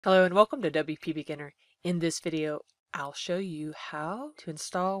Hello and welcome to WP Beginner. In this video, I'll show you how to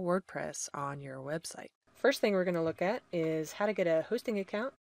install WordPress on your website. First thing we're going to look at is how to get a hosting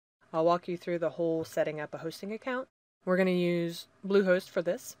account. I'll walk you through the whole setting up a hosting account. We're going to use Bluehost for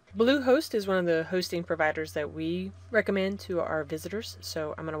this. Bluehost is one of the hosting providers that we recommend to our visitors,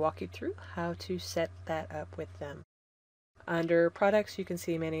 so I'm going to walk you through how to set that up with them. Under products, you can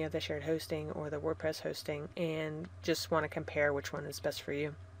see many of the shared hosting or the WordPress hosting and just want to compare which one is best for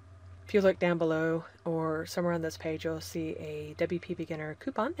you. If you look down below or somewhere on this page, you'll see a WP Beginner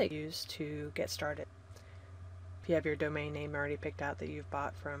coupon that you use to get started. If you have your domain name already picked out that you've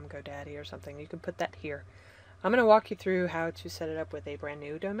bought from GoDaddy or something, you can put that here. I'm going to walk you through how to set it up with a brand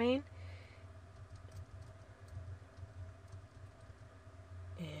new domain.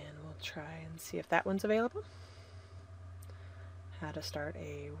 And we'll try and see if that one's available. How to start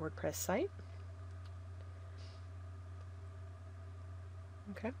a WordPress site.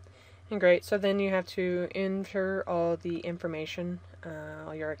 Okay. And great, so then you have to enter all the information,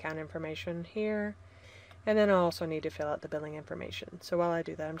 all your account information here, and then I'll also need to fill out the billing information. So while I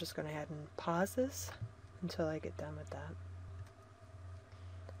do that, I'm just going to go ahead and pause this until I get done with that.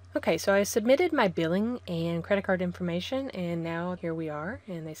 Okay, so I submitted my billing and credit card information, and now here we are,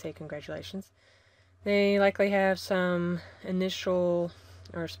 and they say congratulations. They likely have some initial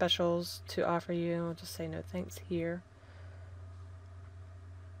or specials to offer you. I'll just say no thanks here.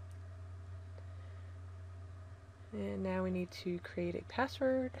 And now we need to create a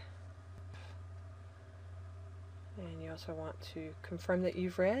password. And you also want to confirm that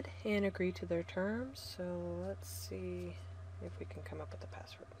you've read and agree to their terms. So let's see if we can come up with a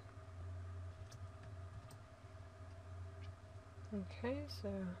password. Okay, so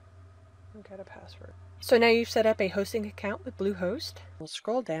we've got a password. So now you've set up a hosting account with Bluehost. We'll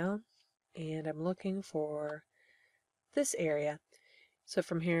scroll down and I'm looking for this area. So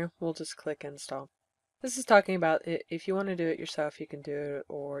from here, we'll just click install. This is talking about if you want to do it yourself, you can do it,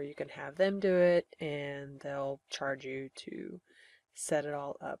 or you can have them do it and they'll charge you to set it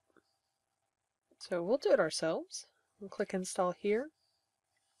all up. So we'll do it ourselves. We'll click install here.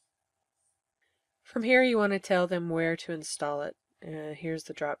 From here, you want to tell them where to install it. Here's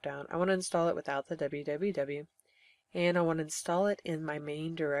the drop down. I want to install it without the www, and I want to install it in my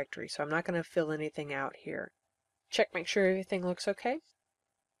main directory. So I'm not going to fill anything out here. Check, make sure everything looks okay.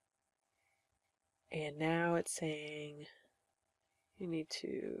 And now it's saying you need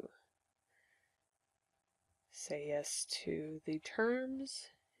to say yes to the terms,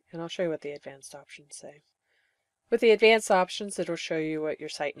 and I'll show you what the advanced options say. With the advanced options, it'll show you what your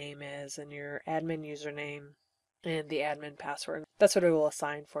site name is and your admin username and the admin password. That's what it will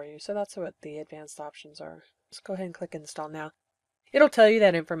assign for you. So that's what the advanced options are. Let's go ahead and click install now. It'll tell you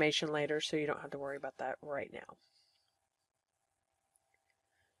that information later, so you don't have to worry about that right now.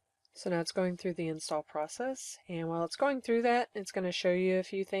 So now it's going through the install process, and while it's going through that, it's going to show you a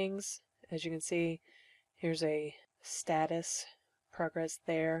few things. As you can see, here's a status progress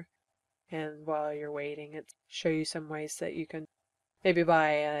there, and while you're waiting, it show you some ways that you can maybe buy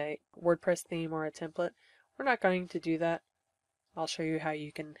a WordPress theme or a template. We're not going to do that. I'll show you how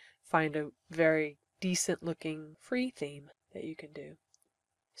you can find a very decent looking free theme that you can do.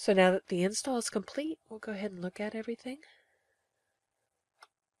 So now that the install is complete, we'll go ahead and look at everything.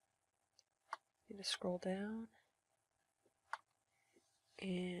 I'm going to scroll down,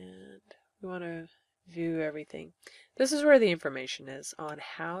 and we want to view everything. This is where the information is on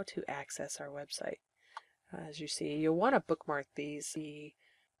how to access our website. As you see, you'll want to bookmark these. The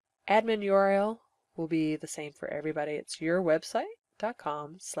admin URL will be the same for everybody. It's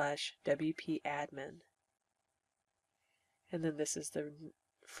yourwebsite.com/wpadmin. And then this is the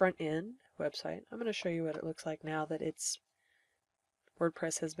front end website. I'm going to show you what it looks like now that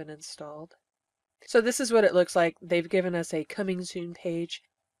WordPress has been installed. So this is what it looks like. They've given us a coming soon page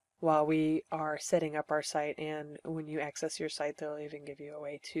while we are setting up our site, and when you access your site, they'll even give you a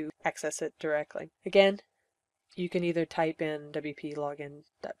way to access it directly. Again, you can either type in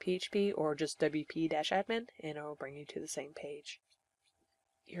wplogin.php or just wp-admin, and it will bring you to the same page.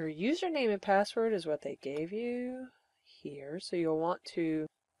 Your username and password is what they gave you here, so you'll want to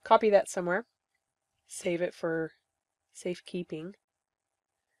copy that somewhere, save it for safekeeping.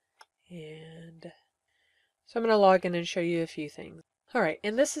 And so I'm going to log in and show you a few things. Alright,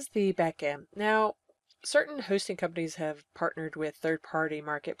 and this is the back end. Now, certain hosting companies have partnered with third-party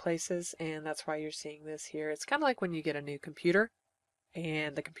marketplaces, and that's why you're seeing this here. It's kind of like when you get a new computer,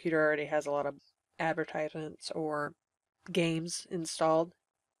 and the computer already has a lot of advertisements or games installed.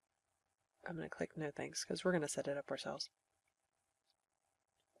 I'm going to click no thanks, because we're going to set it up ourselves.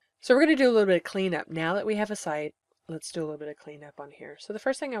 So we're going to do a little bit of cleanup. Now that we have a site, let's do a little bit of cleanup on here. So the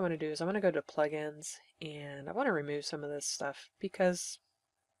first thing I want to do is I want to go to plugins, and I want to remove some of this stuff because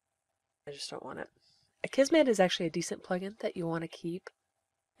I just don't want it. Akismet is actually a decent plugin that you want to keep,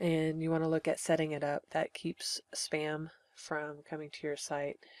 and you want to look at setting it up. That keeps spam from coming to your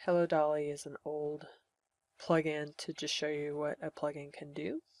site. Hello Dolly is an old plugin to just show you what a plugin can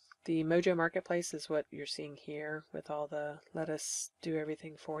do. The Mojo Marketplace is what you're seeing here with all the let us do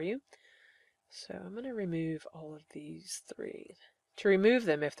everything for you. So I'm going to remove all of these three. To remove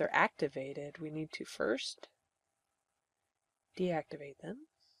them, if they're activated, we need to first deactivate them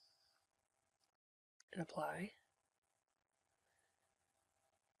and apply.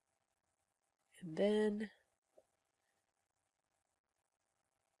 And then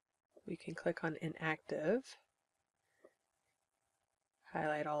we can click on inactive,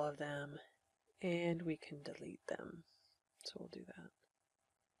 highlight all of them, and we can delete them. So we'll do that.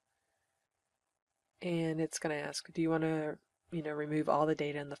 And it's going to ask, do you want to, remove all the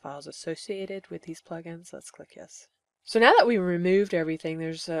data in the files associated with these plugins? Let's click yes. So now that we removed everything,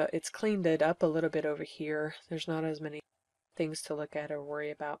 it's cleaned it up a little bit over here. There's not as many things to look at or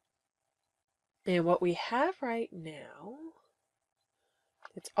worry about. And what we have right now,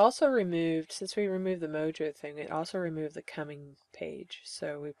 it's also removed, since we removed the Mojo thing, it also removed the coming page.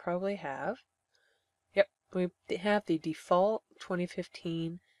 So we probably have, yep, we have the default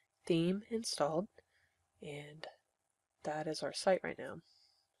 2015 theme installed, and that is our site right now.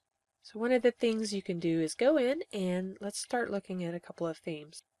 So one of the things you can do is go in and let's start looking at a couple of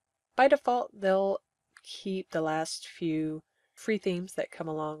themes. By default, they'll keep the last few free themes that come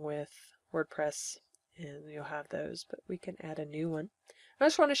along with WordPress, and you'll have those, but we can add a new one. I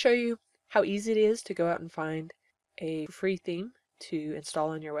just want to show you how easy it is to go out and find a free theme to install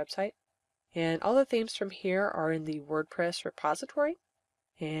on your website. And all the themes from here are in the WordPress repository,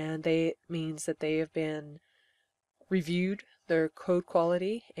 and they means that they have been reviewed. Their code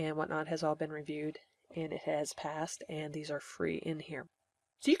quality and whatnot has all been reviewed, and it has passed, and these are free in here.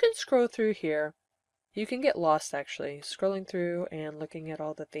 So you can scroll through here. You can get lost actually scrolling through and looking at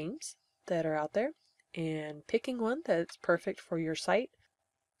all the themes that are out there and picking one that's perfect for your site,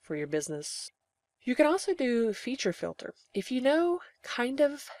 for your business. You can also do feature filter. If you know kind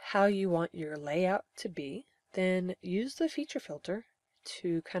of how you want your layout to be, then use the feature filter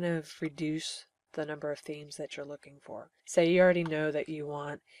to kind of reduce the number of themes that you're looking for. Say you already know that you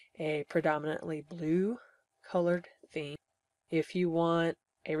want a predominantly blue colored theme. If you want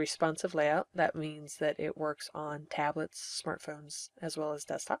a responsive layout, that means that it works on tablets, smartphones, as well as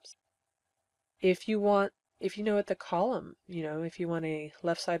desktops. If you know at the column, if you want a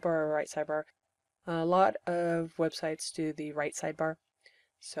left sidebar or a right sidebar, a lot of websites do the right sidebar.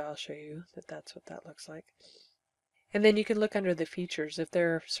 So I'll show you that that's what that looks like. And then you can look under the features. If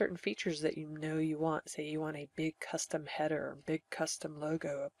there are certain features that you want, say you want a big custom header, big custom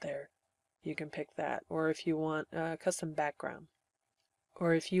logo up there, you can pick that. Or if you want a custom background,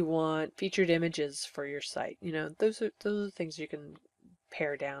 or if you want featured images for your site, those are the things you can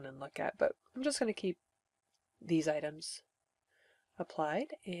pare down and look at. But I'm just going to keep these items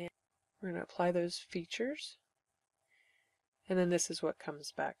applied, and we're going to apply those features. And then this is what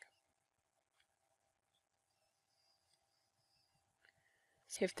comes back.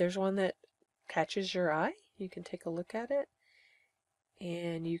 If there's one that catches your eye, you can take a look at it,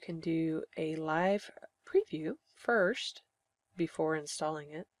 and you can do a live preview first before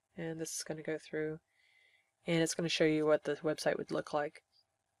installing it. And this is going to go through, and it's going to show you what the website would look like.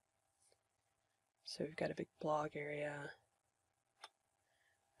 So we've got a big blog area.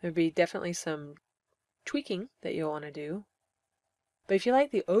 There'd be definitely some tweaking that you'll want to do. But if you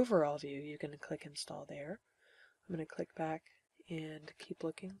like the overall view, you can click install there. I'm going to click back and keep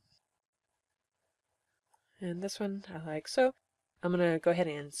looking. And this one I like, so I'm going to go ahead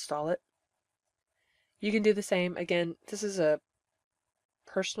and install it. You can do the same. Again, this is a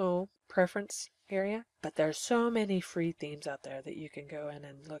personal preference area, but there's so many free themes out there that you can go in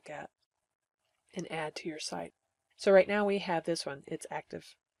and look at and add to your site. So right now we have this one. It's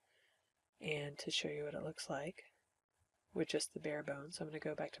active. And to show you what it looks like with just the bare bones, I'm going to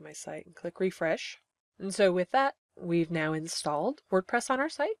go back to my site and click refresh. And so with that, we've now installed WordPress on our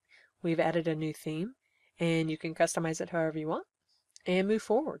site. We've added a new theme, and you can customize it however you want and move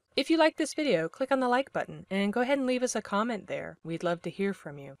forward. If you like this video, click on the like button and go ahead and leave us a comment there. We'd love to hear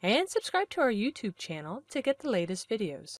from you. And subscribe to our YouTube channel to get the latest videos.